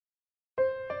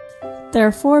There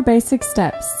are 4 basic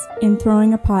steps in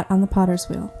throwing a pot on the potter's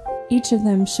wheel. Each of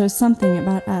them shows something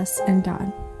about us and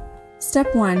God.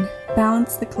 Step 1.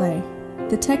 Balance the clay.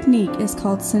 The technique is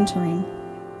called centering.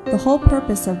 The whole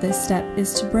purpose of this step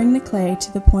is to bring the clay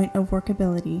to the point of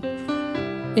workability.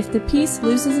 If the piece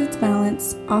loses its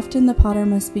balance, often the potter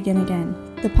must begin again.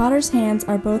 The potter's hands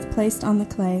are both placed on the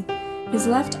clay. His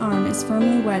left arm is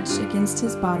firmly wedged against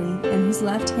his body, and his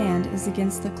left hand is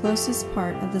against the closest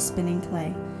part of the spinning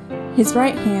clay. His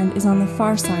right hand is on the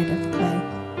far side of the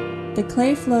clay. The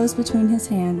clay flows between his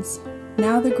hands.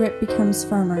 Now the grip becomes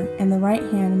firmer, and the right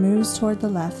hand moves toward the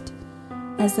left.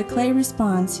 As the clay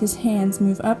responds, his hands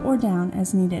move up or down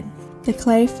as needed. The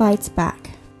clay fights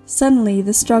back. Suddenly,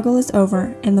 the struggle is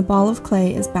over, and the ball of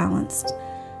clay is balanced.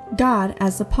 God,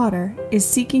 as the potter, is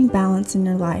seeking balance in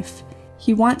your life.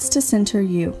 He wants to center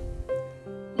you.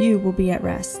 You will be at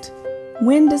rest.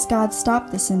 When does God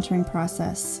stop the centering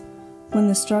process? When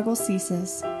the struggle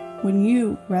ceases, when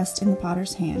you rest in the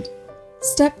potter's hand.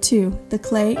 Step 2. The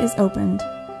clay is opened.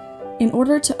 In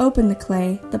order to open the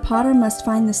clay, the potter must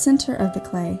find the center of the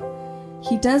clay.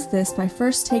 He does this by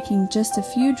first taking just a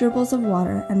few dribbles of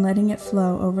water and letting it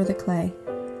flow over the clay.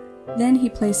 Then he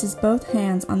places both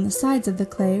hands on the sides of the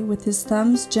clay with his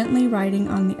thumbs gently riding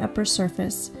on the upper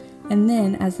surface, and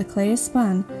then, as the clay is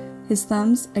spun, his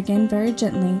thumbs, again very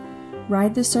gently,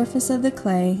 ride the surface of the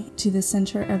clay to the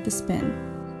center of the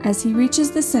spin. As he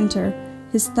reaches the center,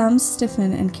 his thumbs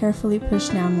stiffen and carefully push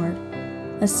downward.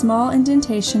 A small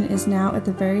indentation is now at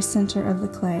the very center of the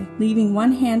clay. Leaving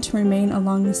one hand to remain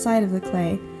along the side of the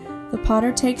clay, the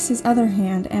potter takes his other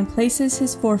hand and places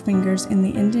his forefingers in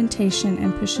the indentation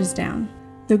and pushes down.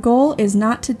 The goal is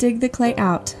not to dig the clay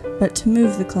out, but to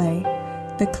move the clay.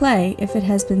 The clay, if it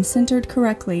has been centered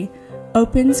correctly,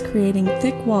 opens, creating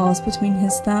thick walls between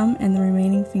his thumb and the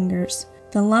remaining fingers.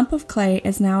 The lump of clay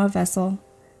is now a vessel.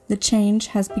 The change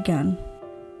has begun.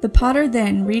 The potter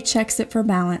then rechecks it for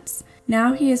balance.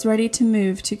 Now he is ready to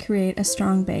move to create a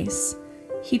strong base.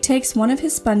 He takes one of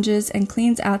his sponges and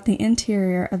cleans out the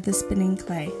interior of the spinning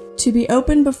clay. To be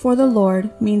open before the Lord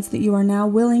means that you are now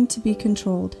willing to be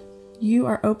controlled. You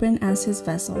are open as his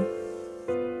vessel.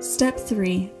 Step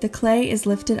 3. The clay is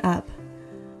lifted up.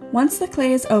 Once the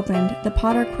clay is opened, the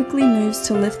potter quickly moves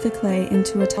to lift the clay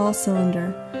into a tall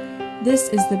cylinder. This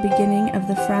is the beginning of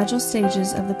the fragile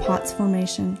stages of the pot's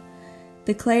formation.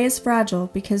 The clay is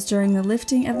fragile because during the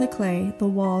lifting of the clay, the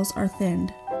walls are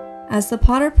thinned. As the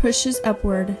potter pushes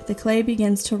upward, the clay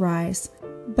begins to rise.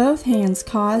 Both hands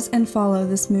cause and follow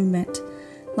this movement.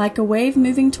 Like a wave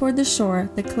moving toward the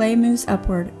shore, the clay moves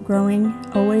upward, growing,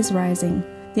 always rising.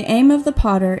 The aim of the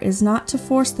potter is not to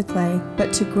force the clay,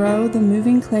 but to grow the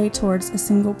moving clay towards a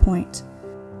single point.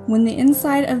 When the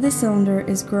inside of the cylinder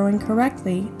is growing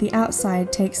correctly, the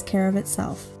outside takes care of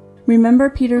itself. Remember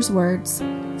Peter's words,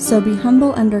 "So be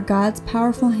humble under God's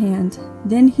powerful hand,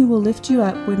 then he will lift you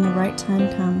up when the right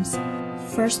time comes."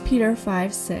 1 Peter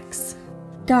 5:6.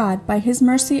 God, by his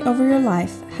mercy over your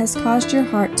life, has caused your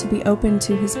heart to be open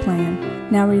to his plan.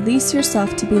 Now release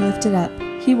yourself to be lifted up.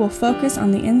 He will focus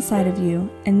on the inside of you,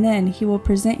 and then he will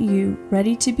present you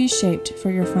ready to be shaped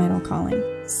for your final calling.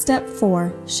 Step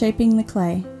 4. Shaping the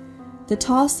clay. The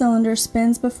tall cylinder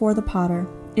spins before the potter.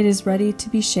 It is ready to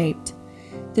be shaped.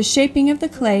 The shaping of the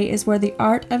clay is where the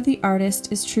art of the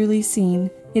artist is truly seen.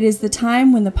 It is the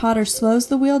time when the potter slows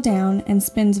the wheel down and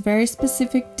spends very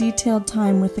specific, detailed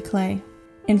time with the clay.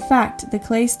 In fact, the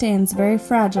clay stands very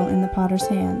fragile in the potter's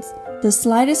hands. The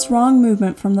slightest wrong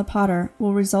movement from the potter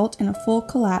will result in a full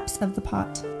collapse of the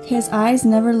pot. His eyes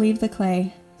never leave the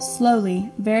clay.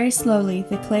 Slowly, very slowly,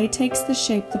 the clay takes the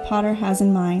shape the potter has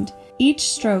in mind.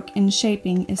 Each stroke in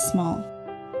shaping is small.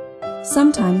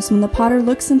 Sometimes when the potter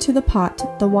looks into the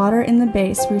pot, the water in the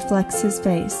base reflects his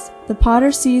face. The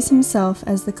potter sees himself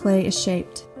as the clay is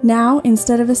shaped. Now,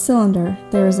 instead of a cylinder,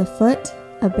 there is a foot,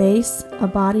 a base, a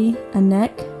body, a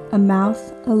neck, a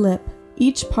mouth, a lip.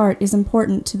 Each part is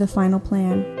important to the final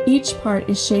plan. Each part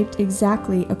is shaped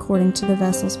exactly according to the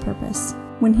vessel's purpose.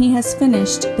 When he has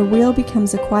finished, the wheel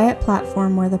becomes a quiet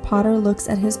platform where the potter looks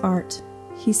at his art.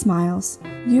 He smiles.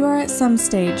 You are at some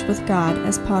stage with God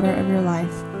as potter of your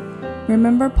life.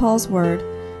 Remember Paul's word,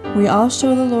 "We all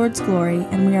show the Lord's glory,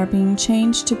 and we are being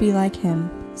changed to be like him."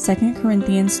 2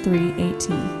 Corinthians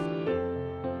 3:18.